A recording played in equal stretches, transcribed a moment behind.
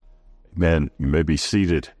Amen. You may be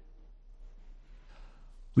seated.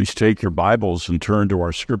 Please take your Bibles and turn to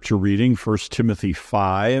our scripture reading, 1 Timothy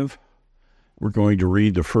 5. We're going to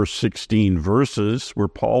read the first 16 verses where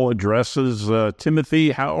Paul addresses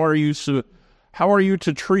Timothy. How are you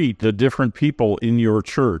to treat the different people in your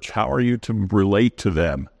church? How are you to relate to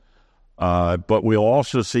them? But we'll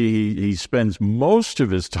also see he spends most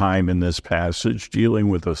of his time in this passage dealing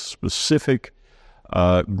with a specific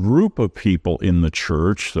group of people in the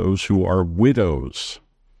church, those who are widows.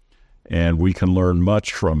 And we can learn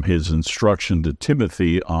much from his instruction to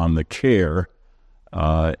Timothy on the care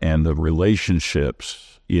and the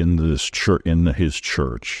relationships in this church, in his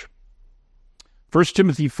church. 1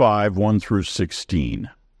 Timothy 5, 1 through 16.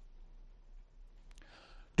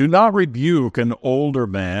 Do not rebuke an older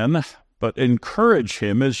man, but encourage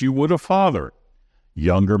him as you would a father.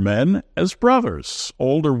 Younger men as brothers,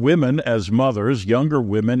 older women as mothers, younger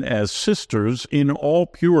women as sisters in all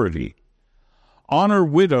purity. Honor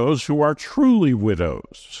widows who are truly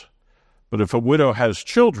widows. But if a widow has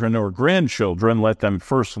children or grandchildren, let them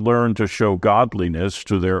first learn to show godliness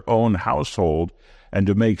to their own household and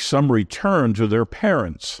to make some return to their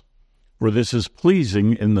parents, for this is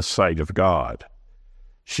pleasing in the sight of God.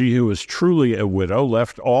 She who is truly a widow,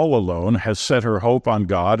 left all alone, has set her hope on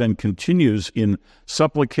God and continues in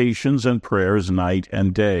supplications and prayers night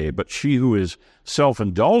and day. But she who is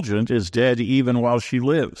self-indulgent is dead even while she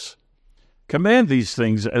lives. Command these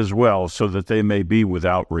things as well, so that they may be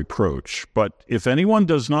without reproach. But if anyone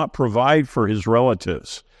does not provide for his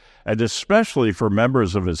relatives, and especially for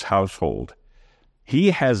members of his household,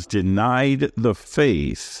 he has denied the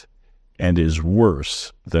faith and is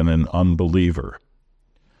worse than an unbeliever.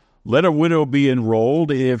 Let a widow be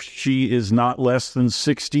enrolled if she is not less than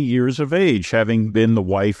 60 years of age, having been the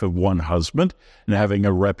wife of one husband and having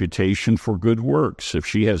a reputation for good works. If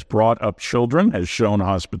she has brought up children, has shown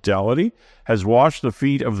hospitality, has washed the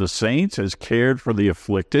feet of the saints, has cared for the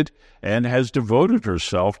afflicted, and has devoted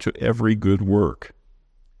herself to every good work.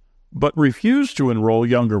 But refuse to enroll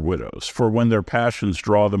younger widows, for when their passions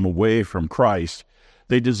draw them away from Christ,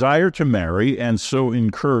 they desire to marry and so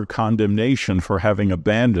incur condemnation for having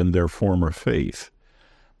abandoned their former faith.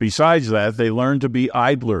 Besides that, they learn to be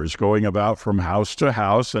idlers, going about from house to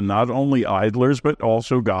house, and not only idlers, but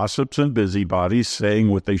also gossips and busybodies, saying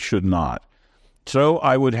what they should not. So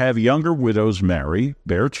I would have younger widows marry,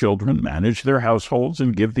 bear children, manage their households,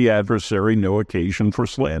 and give the adversary no occasion for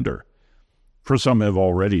slander. For some have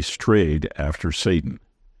already strayed after Satan.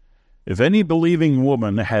 If any believing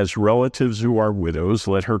woman has relatives who are widows,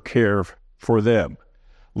 let her care for them.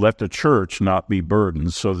 Let the church not be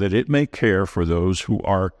burdened, so that it may care for those who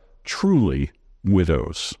are truly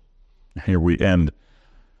widows. Here we end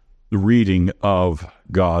the reading of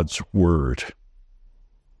God's Word.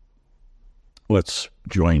 Let's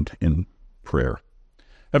join in prayer.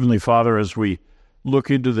 Heavenly Father, as we look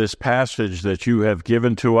into this passage that you have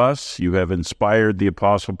given to us, you have inspired the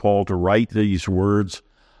Apostle Paul to write these words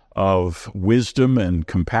of wisdom and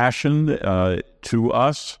compassion to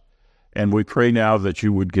us. And we pray now that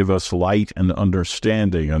you would give us light and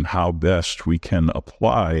understanding on how best we can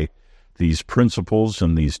apply these principles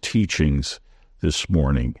and these teachings this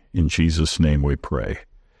morning. In Jesus' name we pray.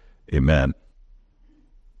 Amen.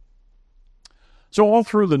 So all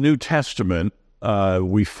through the New Testament,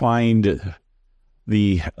 we find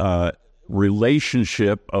the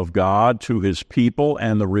relationship of God to his people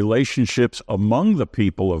and the relationships among the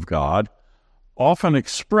people of God, often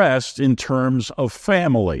expressed in terms of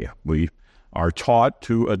family. We are taught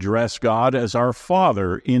to address God as our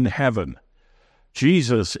Father in heaven.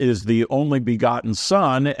 Jesus is the only begotten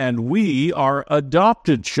Son, and we are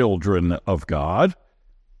adopted children of God.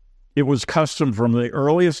 It was custom from the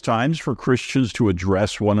earliest times for Christians to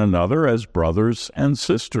address one another as brothers and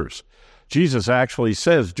sisters. Jesus actually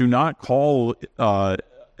says, do not call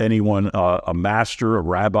anyone a master, a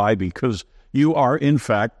rabbi, because you are, in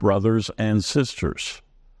fact, brothers and sisters.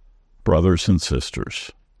 Brothers and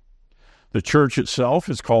sisters. The church itself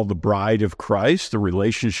is called the bride of Christ. The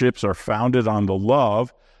relationships are founded on the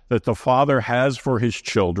love that the Father has for his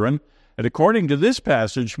children. And according to this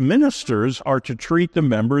passage, ministers are to treat the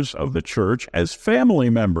members of the church as family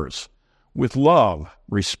members with love,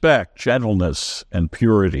 respect, gentleness, and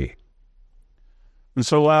purity. And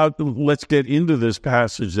so let's get into this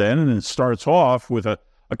passage then, and it starts off with a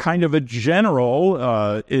kind of a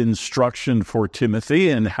general instruction for Timothy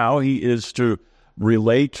and how he is to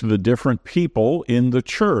relate to the different people in the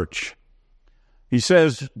church. He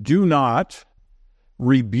says, do not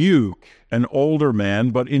rebuke an older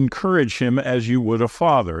man, but encourage him as you would a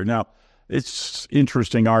father. Now, it's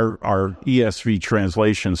interesting, our ESV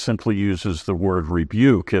translation simply uses the word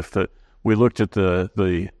rebuke. If the we looked at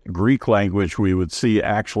the Greek language, we would see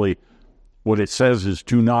actually what it says is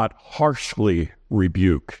do not harshly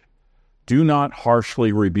rebuke. Do not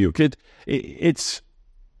harshly rebuke. This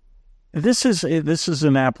is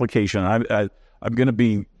an application. I'm going to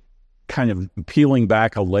be kind of peeling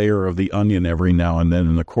back a layer of the onion every now and then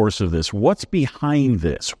in the course of this. What's behind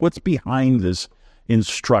this? What's behind this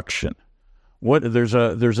instruction? There's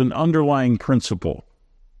an underlying principle.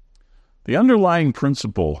 The underlying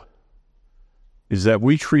principle is that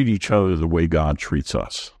we treat each other the way God treats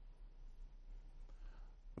us.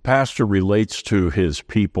 The pastor relates to his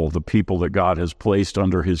people, the people that God has placed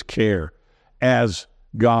under his care, as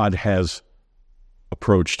God has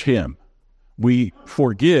approached him. We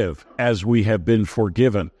forgive as we have been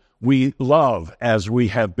forgiven. We love as we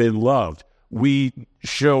have been loved. We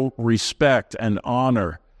show respect and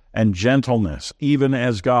honor and gentleness, even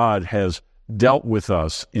as God has dealt with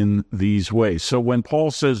us in these ways. So when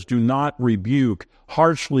Paul says, do not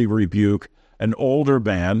harshly rebuke an older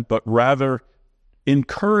man, but rather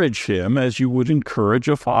encourage him as you would encourage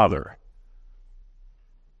a father.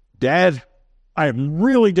 Dad, I'm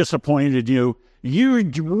really disappointed in you. You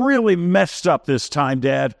really messed up this time,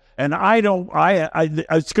 Dad, and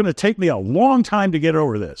it's going to take me a long time to get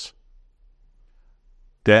over this.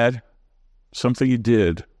 Dad, something you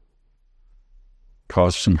did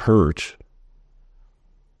caused some hurt,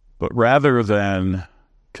 but rather than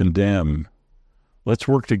condemn, let's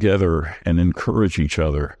work together and encourage each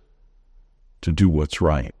other to do what's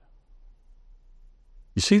right.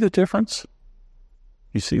 You see the difference?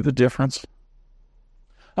 You see the difference?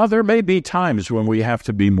 Now, there may be times when we have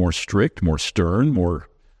to be more strict, more stern, more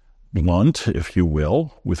blunt, if you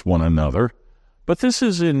will, with one another. But this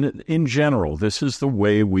is in general, this is the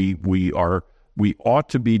way we ought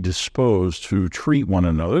to be disposed to treat one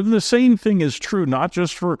another. And the same thing is true not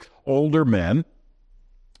just for older men,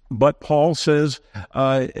 but Paul says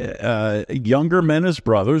younger men as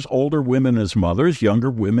brothers, older women as mothers, younger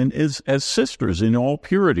women as sisters in all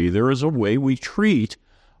purity. There is a way we treat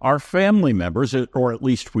our family members, or at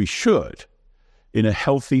least we should, in a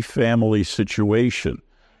healthy family situation.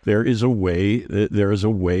 There is a way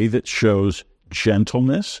that shows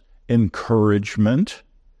gentleness, encouragement.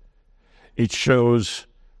 It shows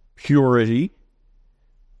purity.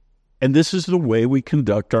 And this is the way we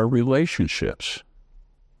conduct our relationships.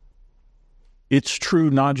 It's true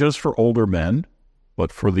not just for older men,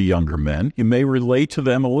 but for the younger men. You may relate to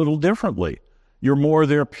them a little differently. You're more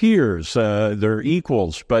their peers, their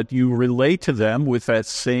equals, but you relate to them with that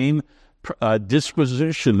same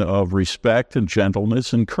disposition of respect and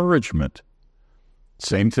gentleness, encouragement.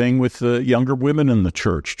 Same thing with the younger women in the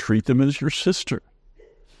church. Treat them as your sister.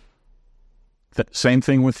 Same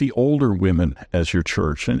thing with the older women as your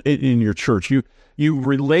church. And in your church, you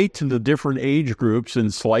relate to the different age groups in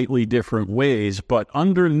slightly different ways, but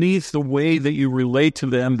underneath the way that you relate to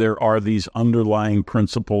them, there are these underlying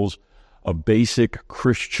principles of basic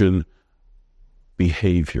Christian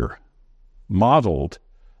behavior, modeled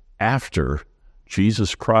after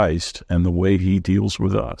Jesus Christ and the way he deals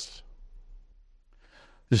with us.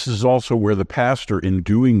 This is also where the pastor, in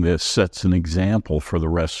doing this, sets an example for the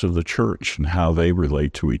rest of the church and how they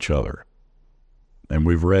relate to each other. And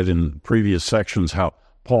we've read in previous sections how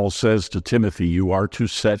Paul says to Timothy, you are to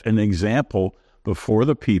set an example before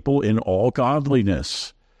the people in all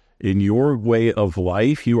godliness. In your way of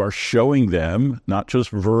life, you are showing them, not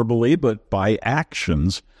just verbally, but by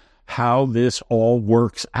actions, how this all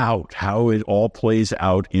works out, how it all plays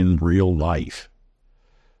out in real life.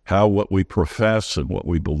 How what we profess and what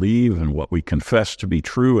we believe and what we confess to be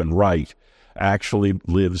true and right actually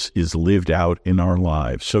is lived out in our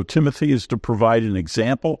lives. So Timothy is to provide an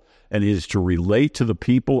example and is to relate to the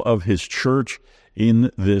people of his church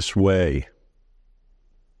in this way.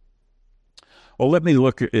 Well, let me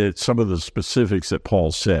look at some of the specifics that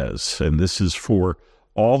Paul says, and this is for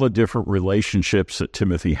all the different relationships that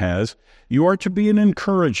Timothy has. You are to be an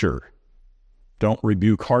encourager. Don't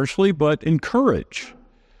rebuke harshly, but encourage.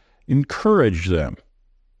 Encourage them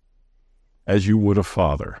as you would a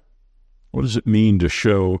father. What does it mean to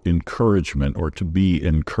show encouragement or to be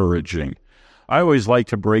encouraging? I always like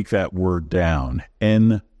to break that word down.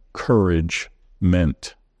 Encouragement.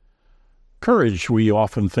 Courage we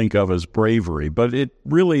often think of as bravery, but it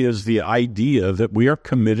really is the idea that we are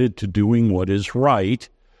committed to doing what is right,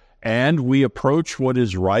 and we approach what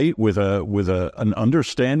is right with an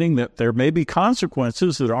understanding that there may be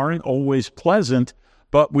consequences that aren't always pleasant,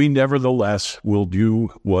 but we nevertheless will do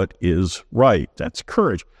what is right. That's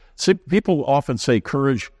courage. See, people often say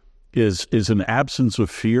courage is an absence of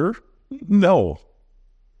fear. No.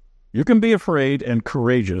 You can be afraid and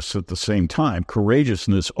courageous at the same time.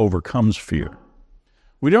 Courageousness overcomes fear.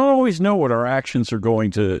 We don't always know what our actions are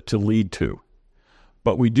going to lead to,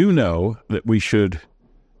 but we do know that we should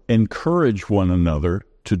encourage one another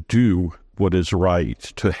to do what is right,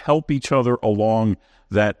 to help each other along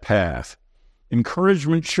that path.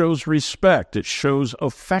 Encouragement shows respect. It shows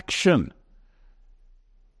affection.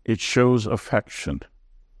 It shows affection.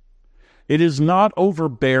 It is not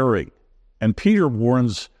overbearing. And Peter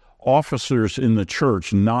warns officers in the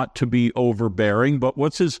church not to be overbearing. But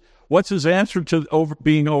what's his answer to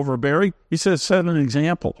being overbearing? He says, set an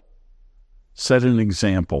example. Set an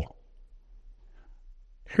example.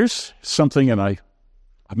 Here's something, and I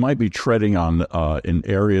might be treading on in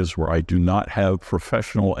areas where I do not have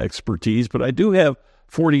professional expertise, but I do have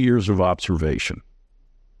 40 years of observation.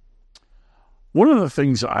 One of the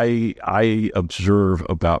things I observe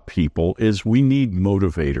about people is we need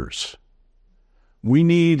motivators. We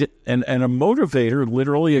need, and a motivator,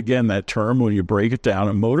 literally, again, that term, when you break it down,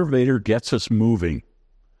 a motivator gets us moving.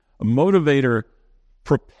 A motivator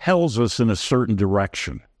propels us in a certain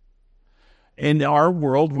direction. In our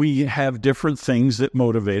world, we have different things that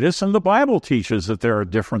motivate us, and the Bible teaches that there are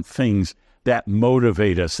different things that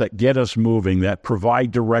motivate us, that get us moving, that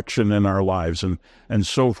provide direction in our lives, and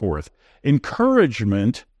so forth.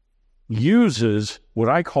 Encouragement uses what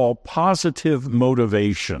I call positive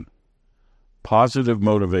motivation. Positive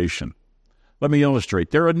motivation. Let me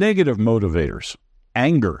illustrate. There are negative motivators.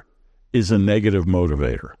 Anger is a negative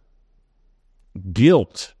motivator.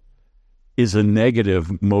 Guilt is a negative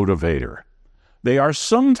motivator. They are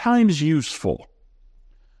sometimes useful.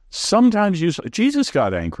 Sometimes useful. Jesus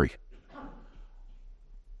got angry,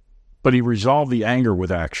 but he resolved the anger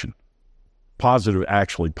with action. Positive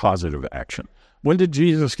action. When did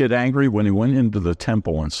Jesus get angry? When he went into the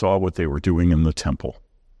temple and saw what they were doing in the temple.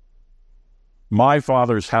 My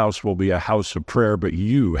Father's house will be a house of prayer, but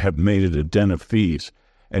you have made it a den of thieves.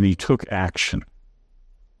 And he took action.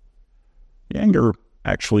 The anger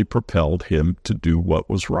actually propelled him to do what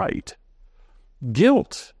was right.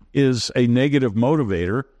 Guilt is a negative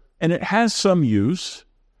motivator, and it has some use.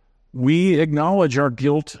 We acknowledge our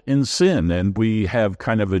guilt in sin, and we have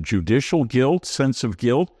kind of a judicial guilt, sense of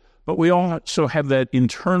guilt, but we also have that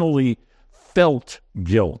internally felt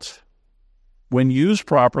guilt. When used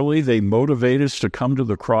properly, they motivate us to come to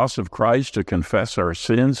the cross of Christ, to confess our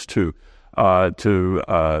sins, to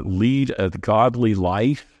lead a godly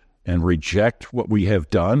life and reject what we have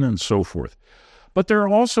done, and so forth. But there are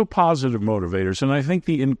also positive motivators, and I think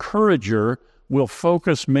the encourager will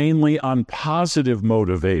focus mainly on positive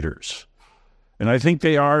motivators. And I think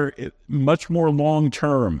they are much more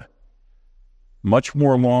long-term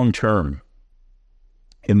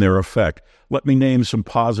in their effect. Let me name some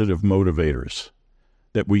positive motivators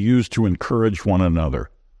that we use to encourage one another.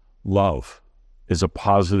 Love is a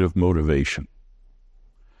positive motivation.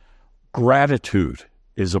 Gratitude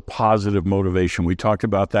is a positive motivation. We talked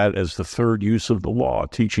about that as the third use of the law,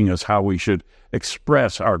 teaching us how we should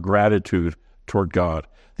express our gratitude toward God.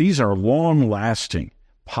 These are long-lasting,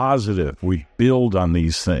 positive. We build on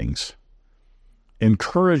these things.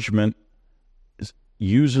 Encouragement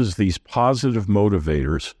uses these positive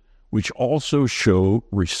motivators, which also show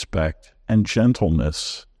respect and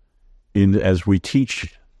gentleness as we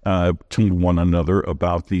teach to one another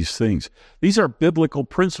about these things. These are biblical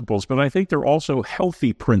principles, but I think they're also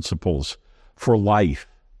healthy principles for life.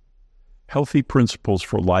 Healthy principles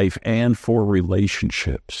for life and for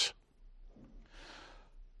relationships.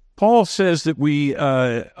 Paul says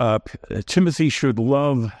that Timothy should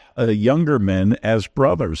love younger men as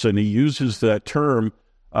brothers, and he uses that term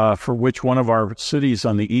for which one of our cities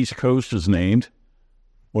on the East Coast is named.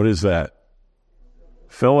 What is that?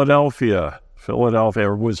 Philadelphia.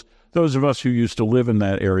 Philadelphia was, those of us who used to live in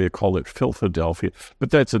that area call it Philadelphia,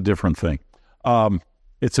 but that's a different thing.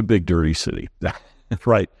 It's a big, dirty city,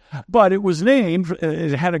 right? But it was named,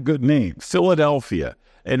 it had a good name, Philadelphia.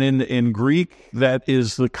 And in Greek, that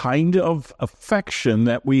is the kind of affection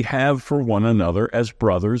that we have for one another as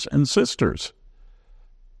brothers and sisters.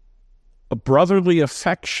 A brotherly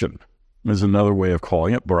affection is another way of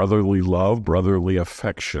calling it, brotherly love, brotherly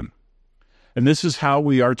affection. And this is how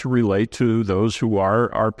we are to relate to those who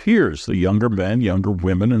are our peers, the younger men, younger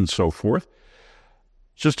women, and so forth.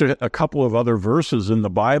 Just a couple of other verses in the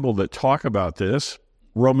Bible that talk about this.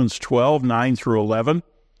 Romans 12, 9 through 11.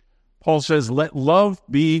 Paul says, let love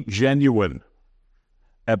be genuine.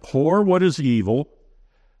 Abhor what is evil.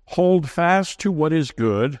 Hold fast to what is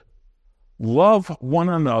good. Love one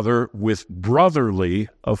another with brotherly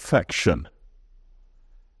affection.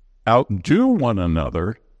 Outdo one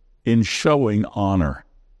another in showing honor.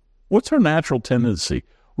 What's our natural tendency?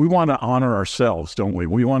 We want to honor ourselves, don't we?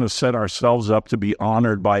 We want to set ourselves up to be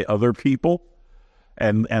honored by other people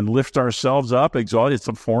and lift ourselves up, exalt. It's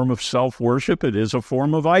a form of self-worship. It is a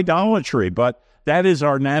form of idolatry, but that is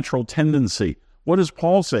our natural tendency. What does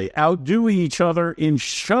Paul say? Outdo each other in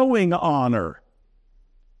showing honor.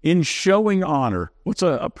 In showing honor. What's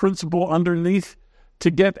a principle underneath to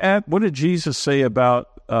get at? What did Jesus say about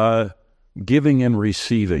giving and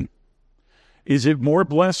receiving? Is it more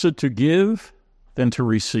blessed to give than to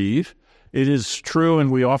receive? It is true,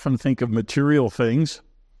 and we often think of material things.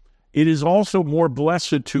 It is also more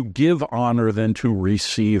blessed to give honor than to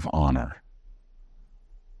receive honor.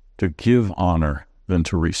 To give honor than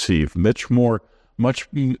to receive. Much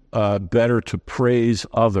better to praise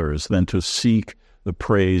others than to seek the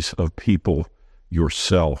praise of people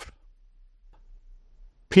yourself.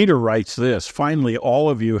 Peter writes this, finally, all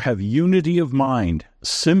of you have unity of mind,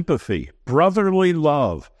 sympathy, brotherly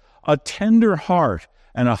love, a tender heart,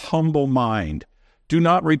 and a humble mind. Do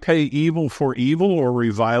not repay evil for evil or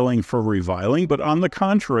reviling for reviling, but on the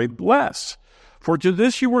contrary, bless. For to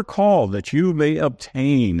this you were called, that you may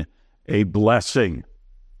obtain a blessing.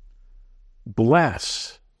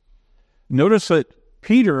 Bless. Notice that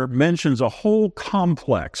Peter mentions a whole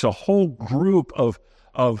complex, a whole group of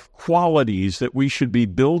qualities that we should be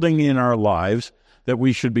building in our lives, that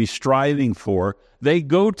we should be striving for. They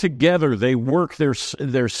go together. They work. There's a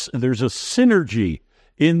synergy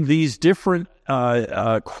in these different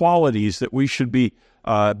qualities that we should be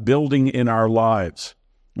building in our lives.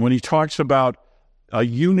 When he talks about a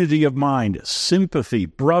unity of mind, sympathy,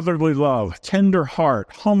 brotherly love, tender heart,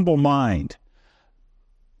 humble mind.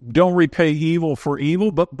 Don't repay evil for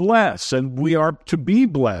evil, but bless. And we are to be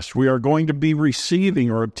blessed. We are going to be receiving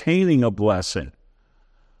or obtaining a blessing.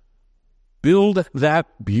 Build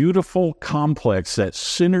that beautiful complex, that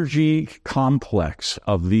synergy complex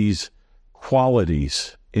of these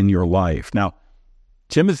qualities in your life. Now,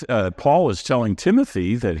 Paul is telling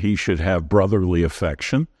Timothy that he should have brotherly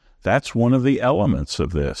affection. That's one of the elements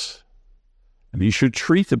of this. And he should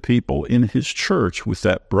treat the people in his church with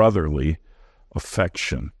that brotherly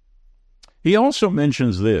affection. He also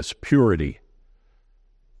mentions this, purity.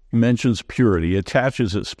 He mentions purity,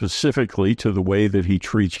 attaches it specifically to the way that he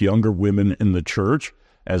treats younger women in the church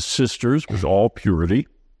as sisters with all purity.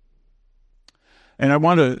 And I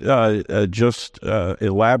want to just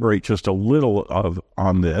elaborate just a little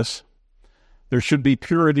on this. There should be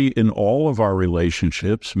purity in all of our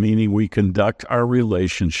relationships, meaning we conduct our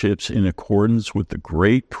relationships in accordance with the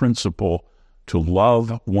great principle to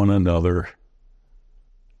love one another.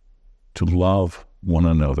 To love one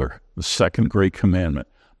another, the second great commandment.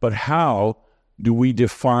 But how do we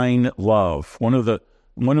define love? One of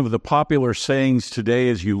the popular sayings today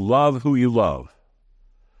is you love who you love.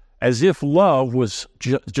 As if love was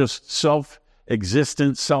just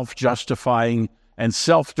self-existent, self-justifying, and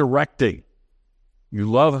self-directing. You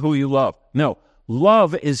love who you love. No,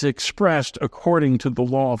 love is expressed according to the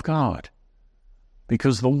law of God.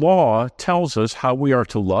 Because the law tells us how we are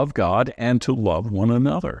to love God and to love one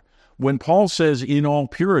another. When Paul says in all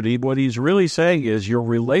purity, what he's really saying is your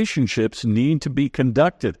relationships need to be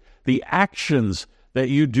conducted. The actions that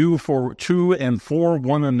you do to and for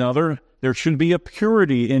one another, there should be a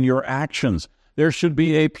purity in your actions. There should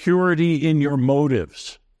be a purity in your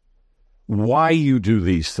motives. Why you do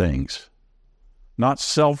these things. Not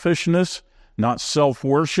selfishness, not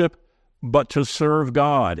self-worship, but to serve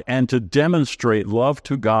God and to demonstrate love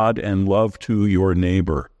to God and love to your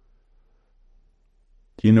neighbor.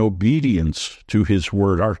 In obedience to his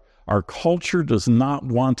word. Our culture does not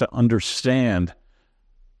want to understand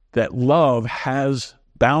that love has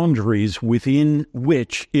boundaries within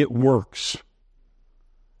which it works.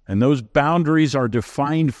 And those boundaries are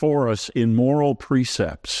defined for us in moral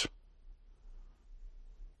precepts.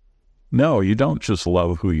 No, you don't just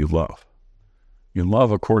love who you love. You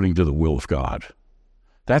love according to the will of God.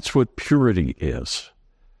 That's what purity is.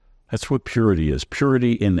 That's what purity is.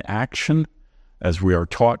 Purity in action, as we are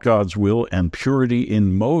taught God's will, and purity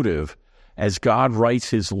in motive, as God writes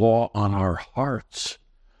his law on our hearts.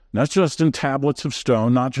 Not just in tablets of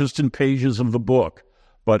stone, not just in pages of the book,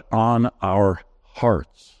 but on our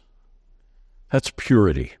hearts. That's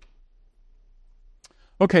purity.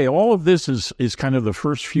 Okay, all of this is kind of the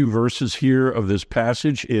first few verses here of this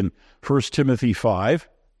passage in 1 Timothy 5.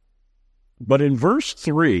 But in verse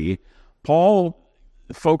 3, Paul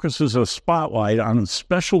focuses a spotlight on a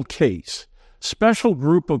special case, special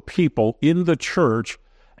group of people in the church,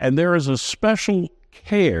 and there is a special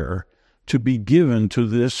care to be given to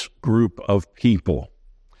this group of people.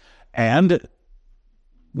 And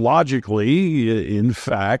logically, in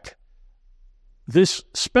fact, this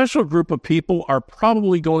special group of people are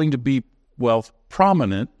probably going to be,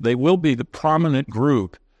 prominent. They will be the prominent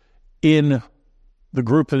group in the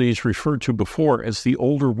group that he's referred to before as the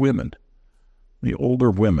older women. The older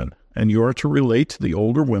women. And you are to relate to the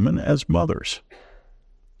older women as mothers.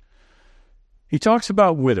 He talks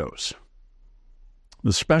about widows,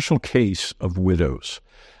 the special case of widows.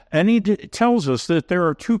 And he tells us that there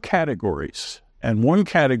are two categories. And one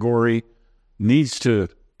category needs to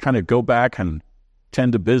kind of go back and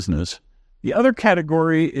tend to business. The other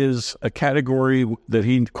category is a category that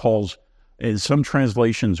he calls, in some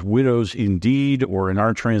translations, widows indeed, or in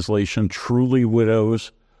our translation, truly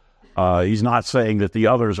widows. He's not saying that the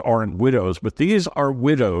others aren't widows, but these are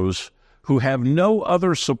widows who have no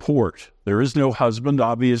other support. There is no husband,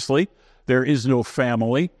 obviously. There is no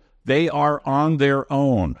family. They are on their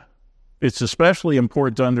own. It's especially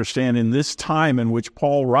important to understand in this time in which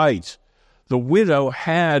Paul writes, the widow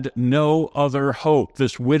had no other hope.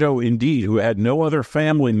 This widow indeed, who had no other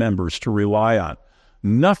family members to rely on.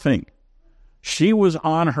 Nothing. She was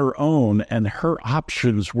on her own, and her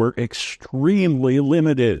options were extremely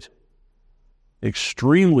limited.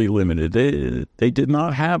 Extremely limited. They did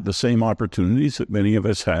not have the same opportunities that many of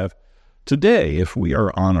us have today if we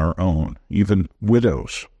are on our own, even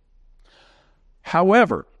widows.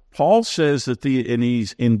 However, Paul says that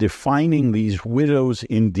in defining these widows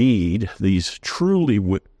indeed, these truly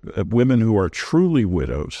women who are truly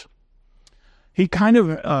widows, he kind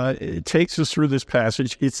of takes us through this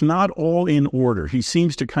passage. It's not all in order. He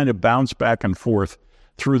seems to kind of bounce back and forth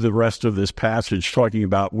through the rest of this passage, talking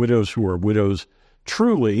about widows who are widows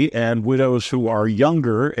truly and widows who are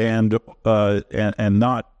younger and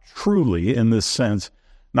not truly in this sense,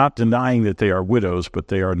 not denying that they are widows, but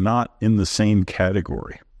they are not in the same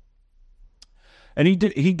category. And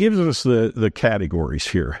he gives us the categories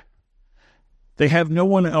here. They have no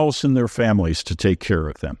one else in their families to take care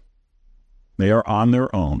of them. They are on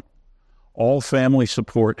their own. All family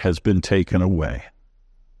support has been taken away.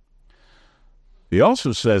 He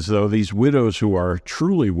also says, though, these widows who are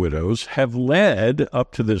truly widows have led,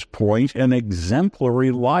 up to this point, an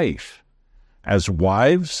exemplary life as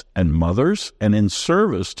wives and mothers and in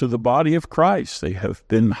service to the body of Christ. They have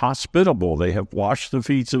been hospitable. They have washed the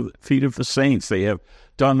feet of the saints. They have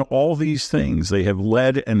done all these things. They have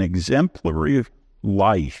led an exemplary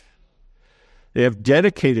life. They have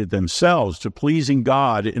dedicated themselves to pleasing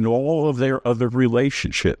God in all of their other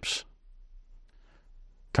relationships.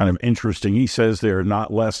 Kind of interesting. He says they're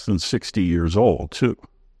not less than 60 years old, too.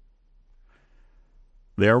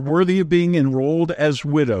 They are worthy of being enrolled as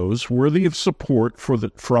widows, worthy of support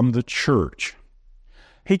from the church.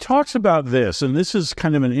 He talks about this, and this is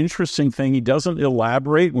kind of an interesting thing. He doesn't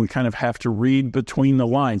elaborate. We kind of have to read between the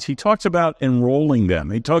lines. He talks about enrolling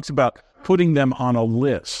them. He talks about putting them on a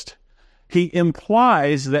list. He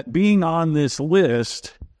implies that being on this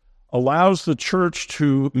list allows the church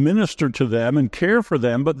to minister to them and care for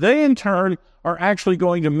them, but they in turn are actually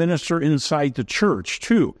going to minister inside the church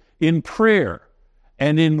too, in prayer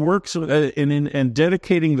and in works and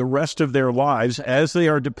dedicating the rest of their lives. As they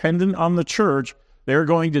are dependent on the church, they're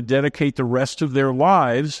going to dedicate the rest of their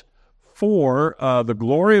lives for the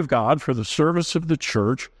glory of God, for the service of the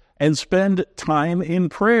church, and spend time in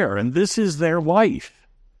prayer. And this is their life.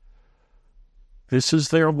 This is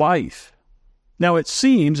their life. Now, it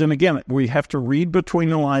seems, and again, we have to read between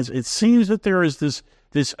the lines, it seems that there is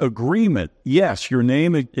this agreement. Yes, your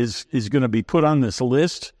name is going to be put on this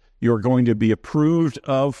list. You're going to be approved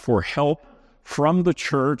of for help from the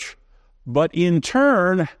church. But in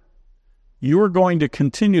turn, you're going to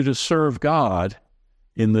continue to serve God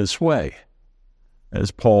in this way,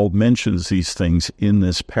 as Paul mentions these things in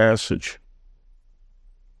this passage.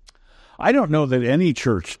 I don't know that any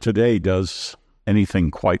church today does anything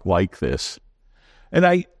quite like this. And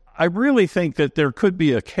I really think that there could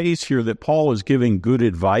be a case here that Paul is giving good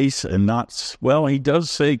advice and not, well, he does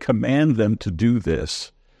say command them to do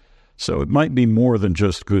this. So it might be more than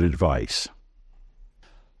just good advice.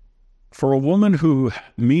 For a woman who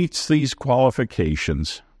meets these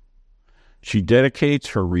qualifications, she dedicates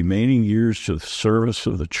her remaining years to the service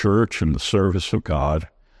of the church and the service of God.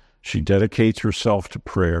 She dedicates herself to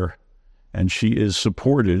prayer, and she is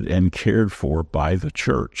supported and cared for by the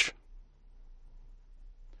church.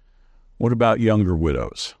 What about younger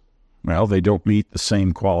widows? Well, they don't meet the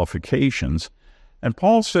same qualifications. And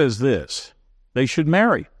Paul says this: they should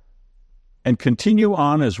marry and continue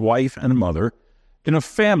on as wife and mother in a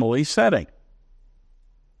family setting.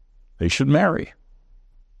 They should marry.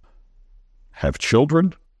 Have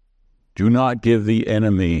children. Do not give the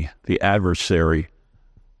enemy, the adversary,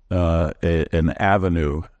 an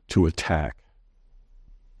avenue to attack.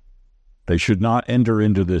 They should not enter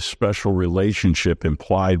into this special relationship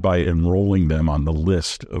implied by enrolling them on the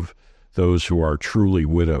list of those who are truly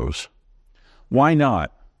widows. Why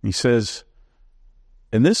not? He says,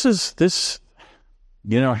 and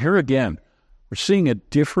here again, we're seeing a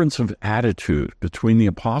difference of attitude between the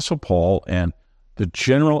Apostle Paul and the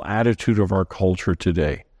general attitude of our culture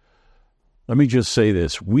today. Let me just say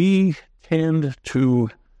this. We tend to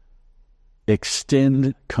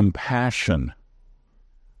extend compassion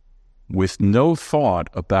with no thought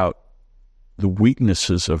about the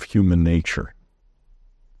weaknesses of human nature.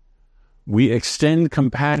 We extend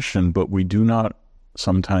compassion, but we do not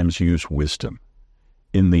sometimes use wisdom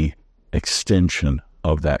in the extension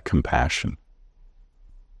of that compassion.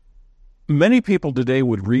 Many people today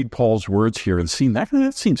would read Paul's words here and see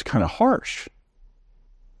that seems kind of harsh.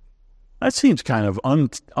 That seems kind of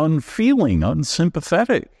unfeeling,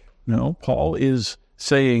 unsympathetic. No, Paul is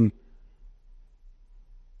saying,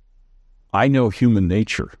 I know human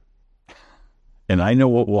nature, and I know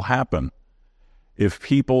what will happen if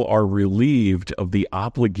people are relieved of the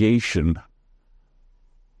obligation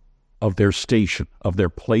of their station, of their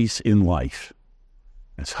place in life,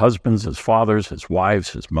 as husbands, as fathers, as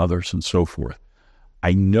wives, as mothers, and so forth.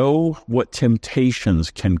 I know what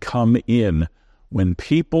temptations can come in when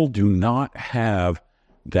people do not have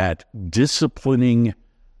that disciplining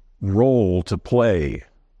role to play.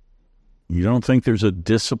 You don't think there's a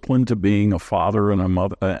discipline to being a father and a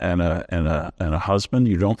mother and a husband?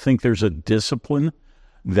 You don't think there's a discipline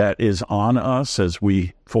that is on us as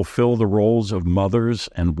we fulfill the roles of mothers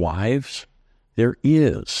and wives? There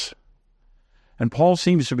is. And Paul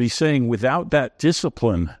seems to be saying without that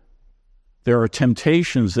discipline, there are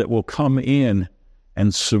temptations that will come in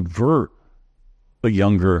and subvert the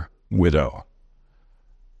younger widow.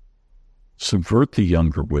 Subvert the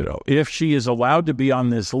younger widow. If she is allowed to be on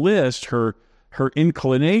this list, her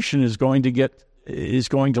inclination is going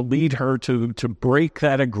to lead her to break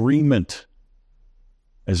that agreement,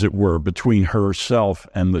 as it were, between herself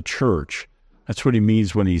and the church. That's what he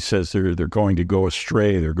means when he says they're going to go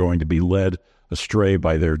astray. They're going to be led astray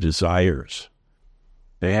by their desires.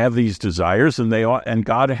 They have these desires, and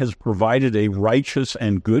God has provided a righteous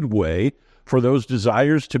and good way for those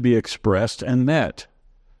desires to be expressed and met.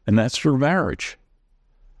 And that's through marriage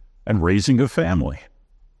and raising a family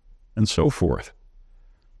and so forth.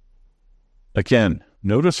 Again,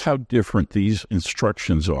 notice how different these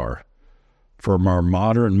instructions are from our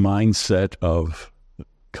modern mindset of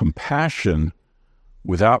compassion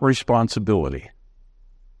without responsibility.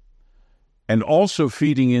 And also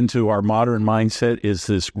feeding into our modern mindset is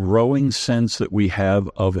this growing sense that we have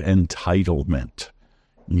of entitlement.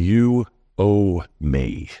 You owe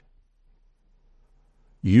me.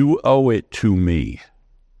 You owe it to me.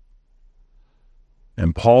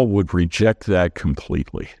 And Paul would reject that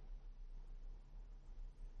completely.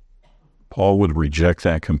 Paul would reject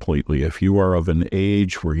that completely. If you are of an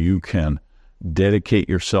age where you can dedicate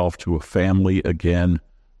yourself to a family again,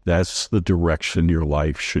 that's the direction your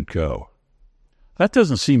life should go. That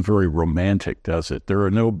doesn't seem very romantic, does it?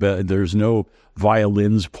 There's no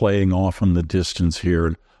violins playing off in the distance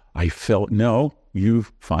here. No, you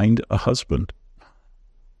find a husband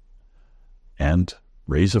and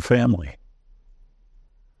raise a family.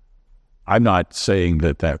 I'm not saying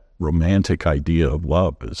that romantic idea of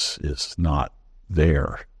love is not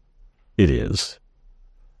there. It is.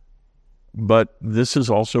 But this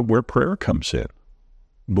is also where prayer comes in.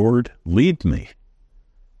 Lord, lead me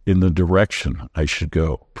in the direction I should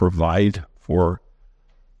go. Provide for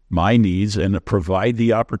my needs and provide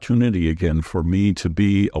the opportunity again for me to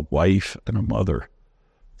be a wife and a mother.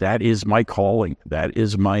 That is my calling. That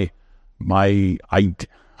is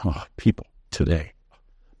people today.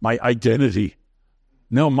 My identity.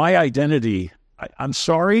 No, my identity. I'm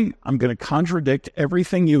sorry, I'm going to contradict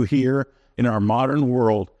everything you hear in our modern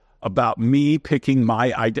world about me picking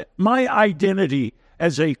my identity. My identity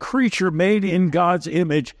as a creature made in God's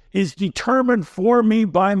image is determined for me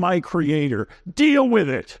by my Creator. Deal with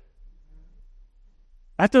it.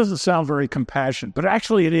 That doesn't sound very compassionate, but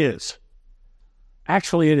actually it is.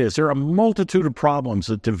 Actually it is. There are a multitude of problems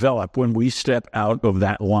that develop when we step out of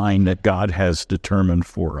that line that God has determined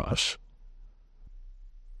for us.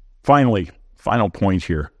 Finally, final point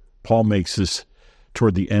here. Paul makes this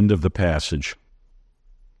toward the end of the passage.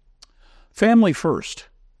 Family first.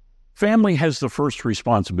 Family has the first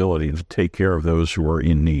responsibility to take care of those who are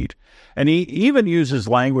in need. And he even uses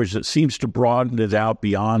language that seems to broaden it out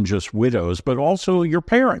beyond just widows, but also your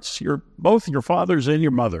parents, both your fathers and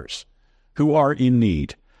your mothers who are in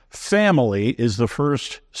need. Family is the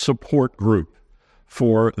first support group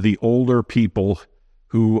for the older people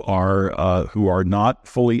who are not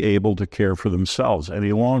fully able to care for themselves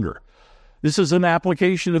any longer. This is an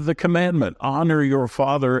application of the commandment, honor your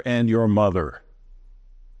father and your mother.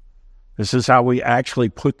 This is how we actually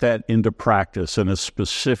put that into practice in a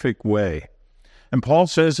specific way. And Paul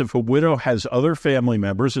says if a widow has other family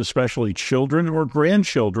members, especially children or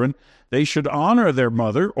grandchildren, they should honor their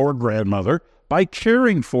mother or grandmother by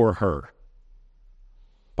caring for her,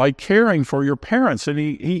 by caring for your parents. And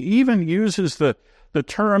he even uses the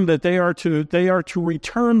term that they are to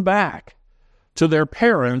return back to their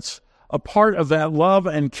parents a part of that love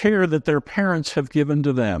and care that their parents have given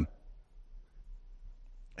to them.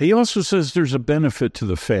 He also says there's a benefit to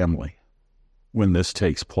the family when this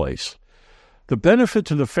takes place. The benefit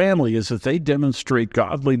to the family is that they demonstrate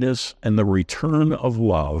godliness and the return of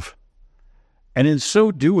love. And in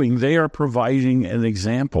so doing, they are providing an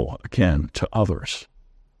example, again, to others.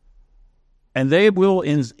 And they will,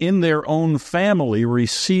 in their own family,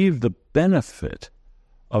 receive the benefit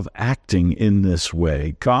of acting in this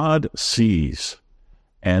way. God sees,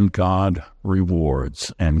 and God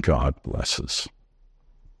rewards, and God blesses.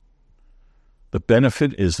 The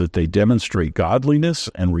benefit is that they demonstrate godliness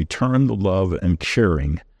and return the love and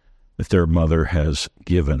caring that their mother has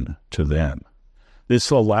given to them. This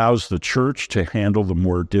allows the church to handle the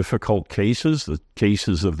more difficult cases, the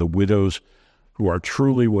cases of the widows who are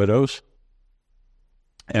truly widows.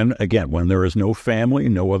 And again, when there is no family,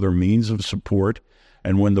 no other means of support,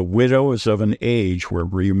 and when the widow is of an age where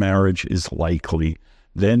remarriage is likely,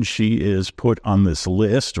 then she is put on this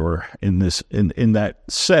list, or in that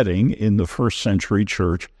setting in the first century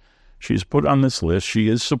church, she's put on this list. She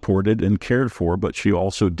is supported and cared for, but she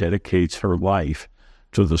also dedicates her life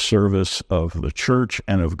to the service of the church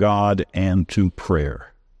and of God and to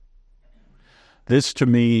prayer. This, to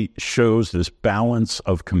me, shows this balance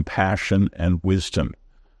of compassion and wisdom.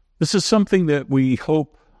 This is something that we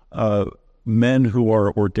hope men who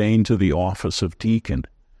are ordained to the office of deacon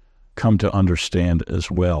come to understand as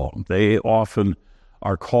well. They often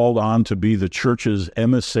are called on to be the church's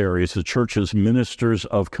emissaries, the church's ministers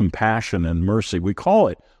of compassion and mercy. We call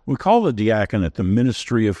the diaconate the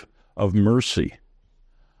ministry of mercy,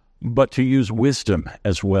 but to use wisdom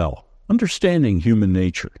as well, understanding human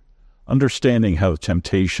nature, understanding how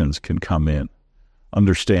temptations can come in,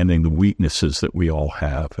 understanding the weaknesses that we all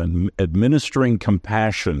have, and administering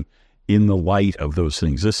compassion in the light of those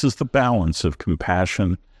things. This is the balance of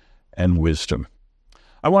compassion and wisdom.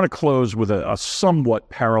 I want to close with a somewhat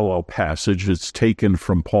parallel passage. It's taken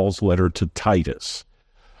from Paul's letter to Titus.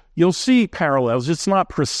 You'll see parallels. It's not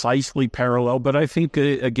precisely parallel, but I think,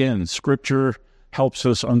 again, Scripture helps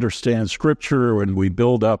us understand Scripture, and we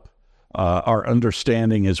build up our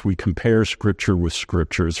understanding as we compare Scripture with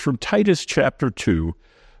Scripture. It's from Titus chapter 2,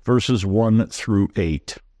 verses 1 through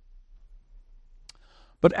 8.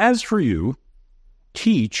 But as for you,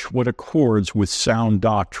 teach what accords with sound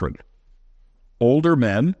doctrine. Older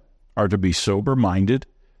men are to be sober-minded,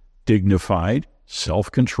 dignified,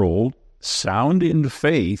 self-controlled, sound in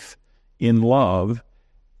faith, in love,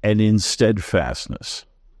 and in steadfastness.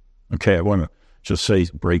 Okay, I want to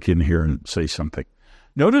just break in here and say something.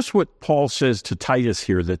 Notice what Paul says to Titus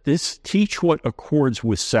here, that this teach what accords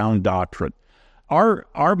with sound doctrine. Our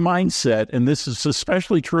mindset, and this is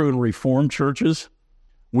especially true in Reformed churches,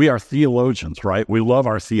 we are theologians, right? We love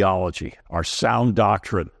our theology, our sound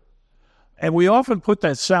doctrine. And we often put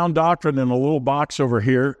that sound doctrine in a little box over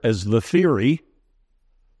here as the theory,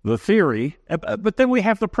 but then we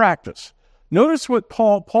have the practice. Notice what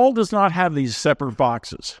Paul does not have these separate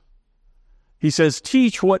boxes. He says,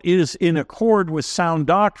 teach what is in accord with sound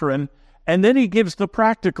doctrine, and then he gives the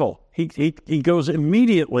practical. He goes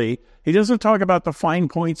immediately. He doesn't talk about the fine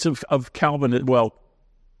points of Calvinism. Well,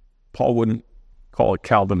 Paul wouldn't call it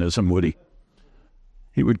Calvinism, would he?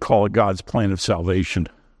 He would call it God's plan of salvation.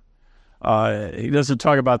 He doesn't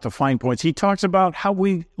talk about the fine points. He talks about how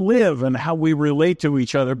we live and how we relate to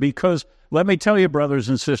each other, because, let me tell you, brothers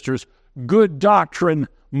and sisters, good doctrine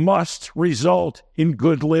must result in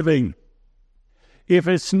good living. If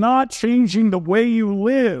it's not changing the way you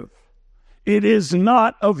live, it is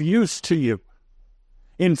not of use to you.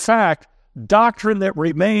 In fact, doctrine that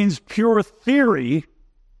remains pure theory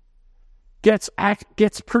gets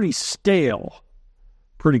pretty stale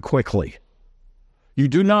pretty quickly. You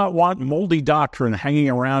do not want moldy doctrine hanging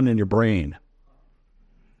around in your brain.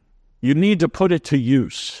 You need to put it to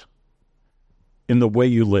use in the way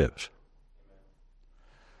you live.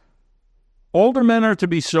 Older men are to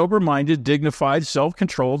be sober-minded, dignified,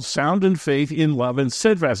 self-controlled, sound in faith, in love, and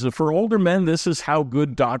steadfast. For older men, this is how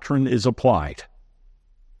good doctrine is applied.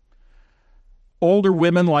 Older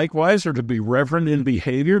women likewise are to be reverent in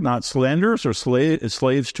behavior, not slanderers or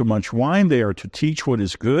slaves to much wine. They are to teach what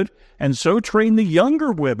is good, and so train the young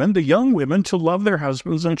women, to love their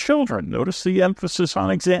husbands and children. Notice the emphasis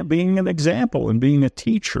on being an example and being a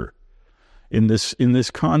teacher in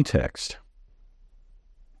this context.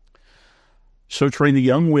 So train the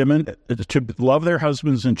young women to love their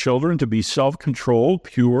husbands and children, to be self-controlled,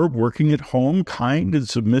 pure, working at home, kind and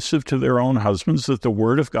submissive to their own husbands, that the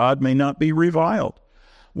word of God may not be reviled.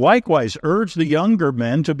 Likewise, urge the younger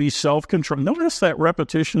men to be self-controlled. Notice that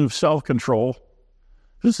repetition of self-control.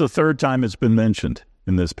 This is the third time it's been mentioned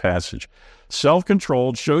in this passage.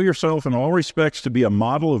 Self-controlled, show yourself in all respects to be a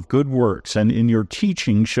model of good works, and in your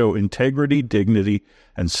teaching show integrity, dignity,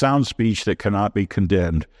 and sound speech that cannot be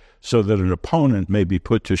condemned, so that an opponent may be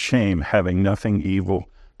put to shame, having nothing evil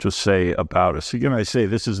to say about us. Again, I say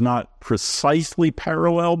this is not precisely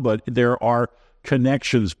parallel, but there are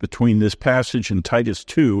connections between this passage in Titus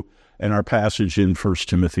 2 and our passage in 1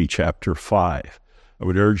 Timothy chapter 5. I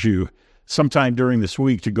would urge you sometime during this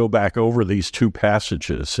week to go back over these two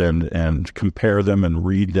passages and compare them and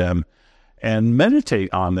read them and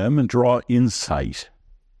meditate on them and draw insight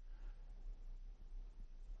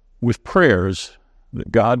with prayers that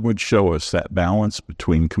God would show us that balance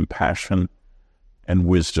between compassion and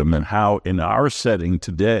wisdom, and how in our setting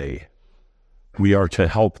today we are to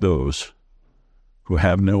help those who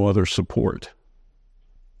have no other support.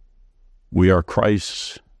 We are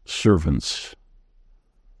Christ's servants.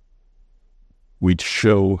 We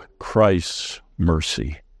show Christ's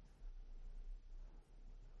mercy.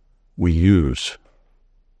 We use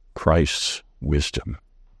Christ's wisdom.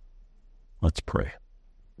 Let's pray.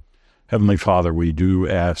 Heavenly Father, we do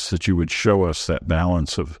ask that you would show us that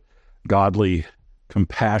balance of godly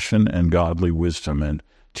compassion and godly wisdom, and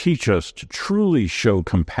teach us to truly show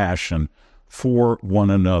compassion for one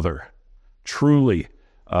another, truly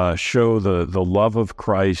show the love of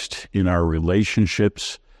Christ in our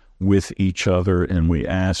relationships with each other. And we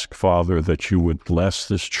ask, Father, that you would bless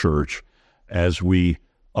this church as we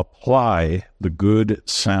apply the good,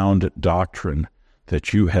 sound doctrine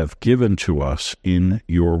that you have given to us in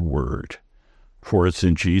your word. For it's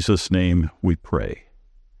in Jesus' name we pray.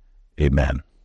 Amen.